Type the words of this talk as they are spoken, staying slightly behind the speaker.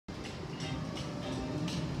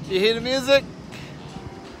You hear the music?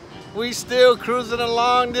 We still cruising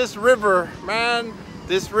along this river, man.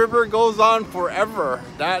 This river goes on forever.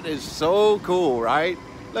 That is so cool, right?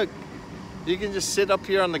 Look, you can just sit up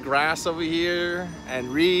here on the grass over here and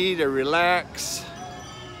read or relax.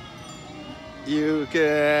 You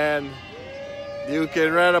can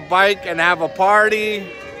rent a bike and have a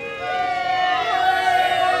party.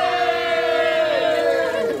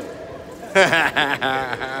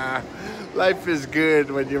 Life is good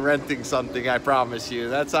when you're renting something, I promise you.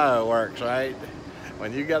 That's how it works, right?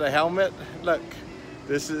 When you got a helmet, look,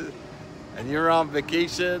 and you're on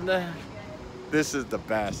vacation, this is the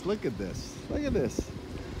best. Look at this, look at this.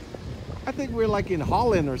 I think we're like in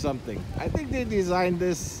Holland or something. I think they designed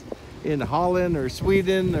this in Holland or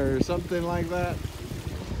Sweden or something like that.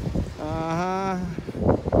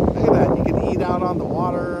 Look at that, you can eat out on the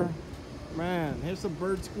water. Man, here's some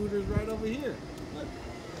bird scooters right over here. Look,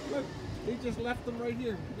 look, they just left them right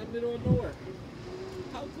here in the middle of nowhere.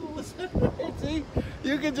 How cool is that, right? See,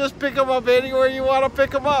 you can just pick them up anywhere you want to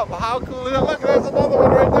pick them up. How cool is that? Look, there's another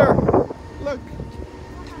one right there. Look,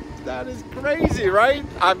 that is crazy, right?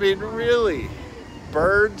 I mean, really,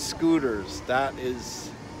 bird scooters, that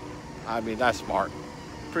is, I mean, that's smart.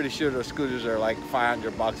 Pretty sure those scooters are like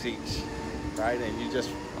 500 bucks each, right? And you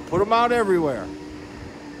just put them out everywhere.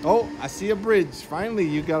 Oh, I see a bridge. Finally,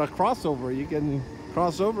 you got a crossover. You can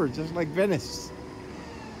cross over just like Venice.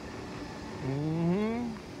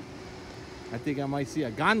 I think I might see a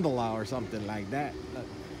gondola or something like that.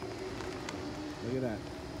 Look at that.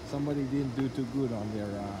 Somebody didn't do too good on their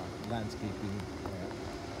landscaping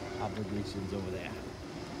obligations over there.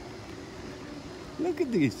 Look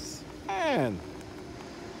at this. Man,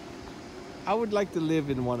 I would like to live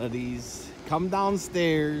in one of these. Come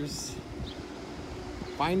downstairs.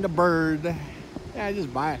 Find a bird. Yeah, I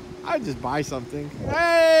just buy something.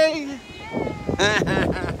 Hey!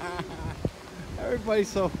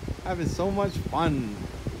 Everybody's having so much fun.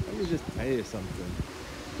 Let me just tell you something.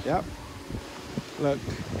 Yep. Look,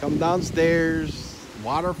 come downstairs,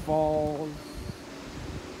 waterfalls.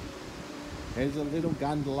 There's a little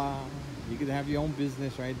gondola. You can have your own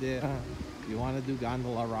business right there. If you want to do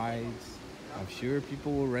gondola rides, I'm sure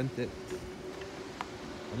people will rent it.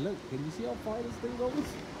 And look, can you see how far this thing goes?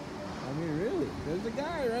 I mean, really, there's a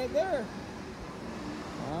guy right there.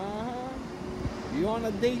 You on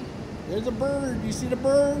a date? There's a bird. You see the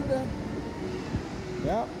bird?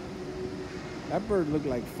 Yep. That bird looked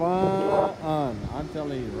like fun. I'm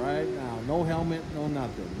telling you right now, no helmet, no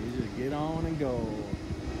nothing. You just get on and go.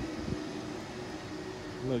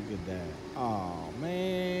 Look at that. Oh,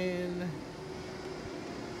 man.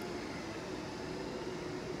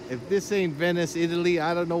 If this ain't Venice, Italy,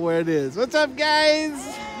 I don't know where it is. What's up, guys?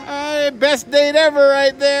 Best date ever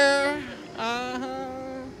right there.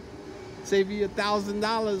 Save you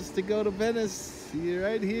 $1,000 to go to Venice. See you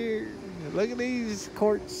right here. Look at these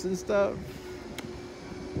courts and stuff.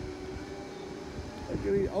 Look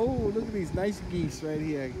at these. Oh, look at these nice geese right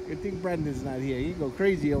here. I think Brendan's not here. He go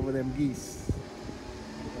crazy over them geese.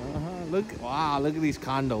 Look, wow, look at these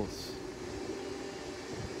condos.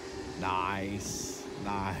 Nice,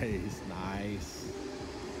 nice, nice.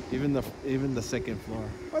 Even the second floor.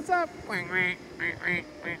 What's up?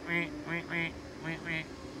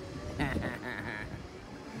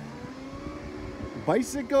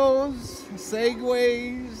 Bicycles,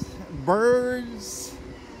 segways, birds.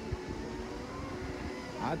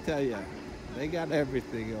 I tell you, they got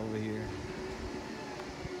everything over here.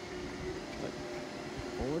 Look,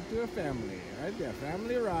 forward to a family, right there,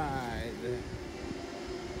 family ride.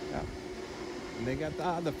 Yep. And they got the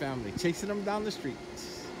other family chasing them down the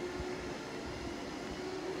streets.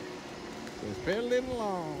 Just pedaling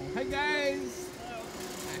along. Hey guys!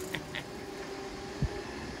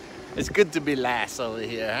 It's good to be last over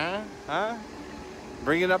here, huh?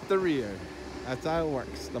 Bringing up the rear. That's how it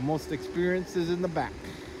works. The most experience is in the back.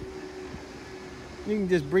 You can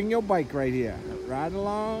just bring your bike right here. Ride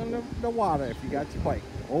along the water if you got your bike.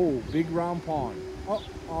 Oh, big round pond.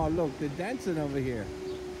 Oh, look, they're dancing over here.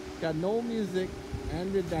 Got no music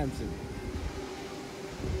and they're dancing.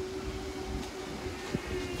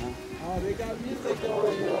 Oh, they got music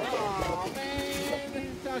over here. Oh, man.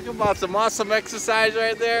 Talking about some awesome exercise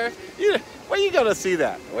right there. Where you gonna see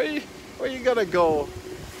that? Where you gonna go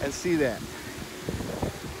and see that?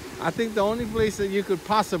 I think the only place that you could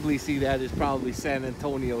possibly see that is probably San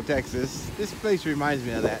Antonio, Texas. This place reminds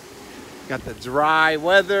me of that. Got the dry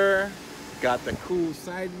weather, got the cool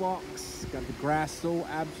sidewalks, got the grass so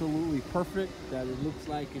absolutely perfect that it looks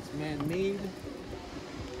like it's man-made.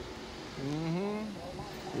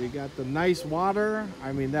 You got the nice water.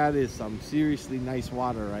 I mean, that is some seriously nice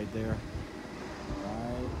water right there.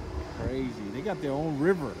 Right. Crazy. They got their own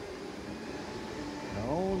river. Their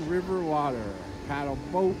own river water. Paddle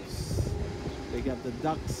boats. They got the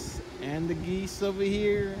ducks and the geese over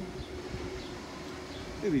here.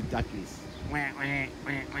 Look at these duckies.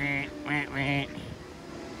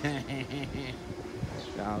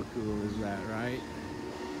 How cool is that, right?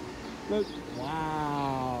 Look,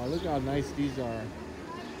 wow, look how nice these are.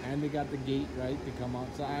 And they got the gate, right, to come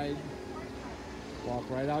outside. Walk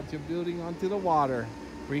right out your building onto the water.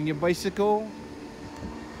 Bring your bicycle.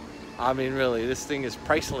 I mean, really, this thing is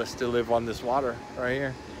priceless to live on this water right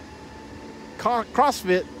here.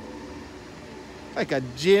 CrossFit. Like a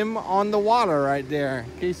gym on the water right there.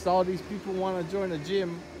 In case all these people want to join a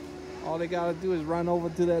gym, all they got to do is run over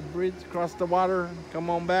to that bridge, cross the water, come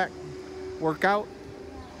on back, work out.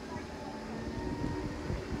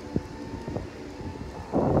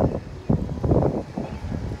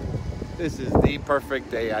 This is the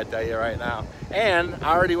perfect day, I tell you right now. And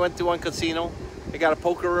I already went to one casino. They got a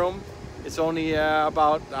poker room. It's only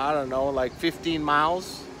about, I don't know, like 15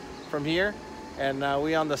 miles from here. And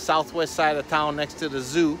we on the southwest side of town next to the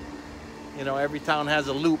zoo. You know, every town has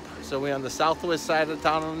a loop. So we're on the southwest side of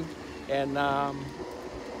town. And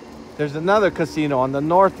there's another casino on the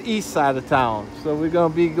northeast side of town. So we're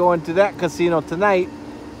going to be going to that casino tonight.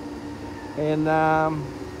 And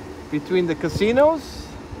between the casinos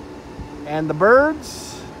and the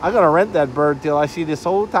birds, I'm going to rent that bird till I see this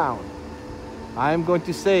whole town. I'm going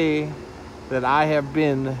to say that I have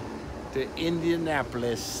been to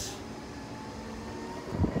Indianapolis.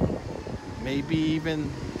 Maybe even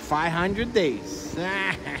 500 days.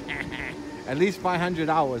 At least 500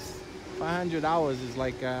 hours. 500 hours is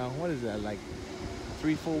like, what is that, like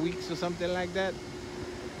 3-4 weeks or something like that?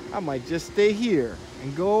 I might just stay here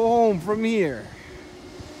and go home from here.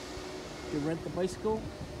 You rent the bicycle?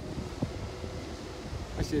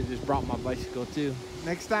 I should have just brought my bicycle too.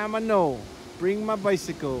 Next time I know, bring my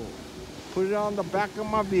bicycle. Put it on the back of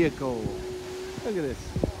my vehicle. Look at this.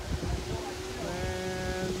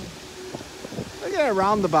 Look at that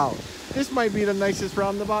roundabout. This might be the nicest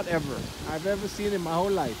roundabout ever I've ever seen in my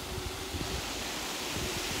whole life.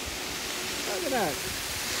 Look at that.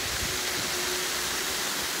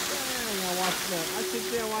 Dang, I watch that. I sit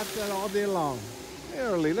there and watch that all day long.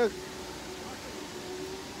 Literally, look.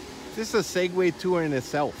 This is a Segway tour in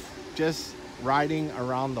itself. Just riding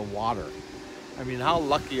around the water. I mean, how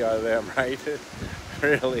lucky are them, right?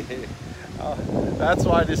 Really. That's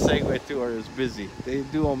why this Segway tour is busy. They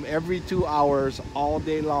do them every 2 hours all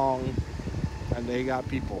day long, and they got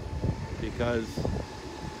people because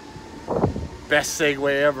best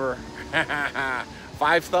Segway ever.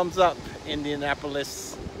 5 thumbs up,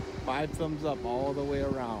 Indianapolis. 5 thumbs up all the way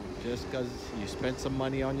around, just because you spent some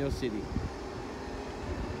money on your city.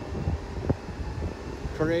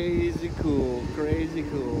 Crazy cool, crazy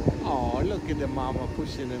cool. Oh, look at the mama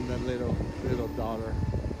pushing in the little daughter.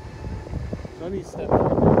 Don't need step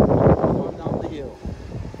on down the hill.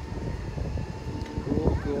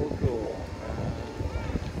 Cool, cool, cool.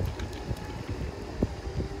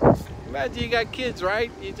 Imagine you got kids,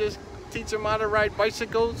 right? You just teach them how to ride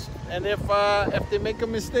bicycles, and if they make a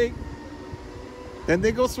mistake, then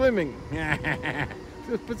they go swimming.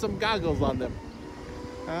 Just put some goggles on them.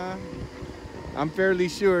 I'm fairly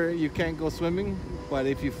sure you can't go swimming, but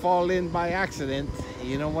if you fall in by accident,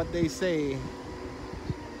 you know what they say.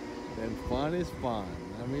 And fun is fun.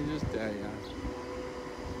 Let me just tell you.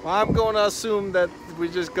 Well, I'm going to assume that we're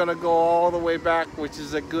just going to go all the way back, which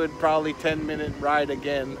is a good probably 10-minute ride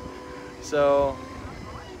again. So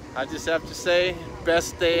I just have to say,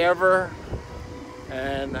 best day ever.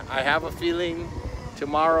 And I have a feeling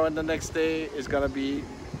tomorrow and the next day is going to be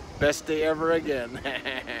best day ever again.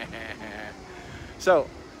 So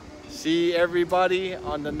see everybody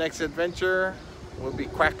on the next adventure. We'll be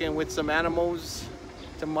quacking with some animals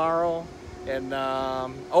tomorrow, and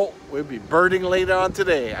oh, we'll be birding later on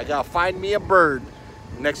today. I gotta find me a bird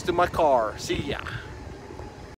next to my car. See ya.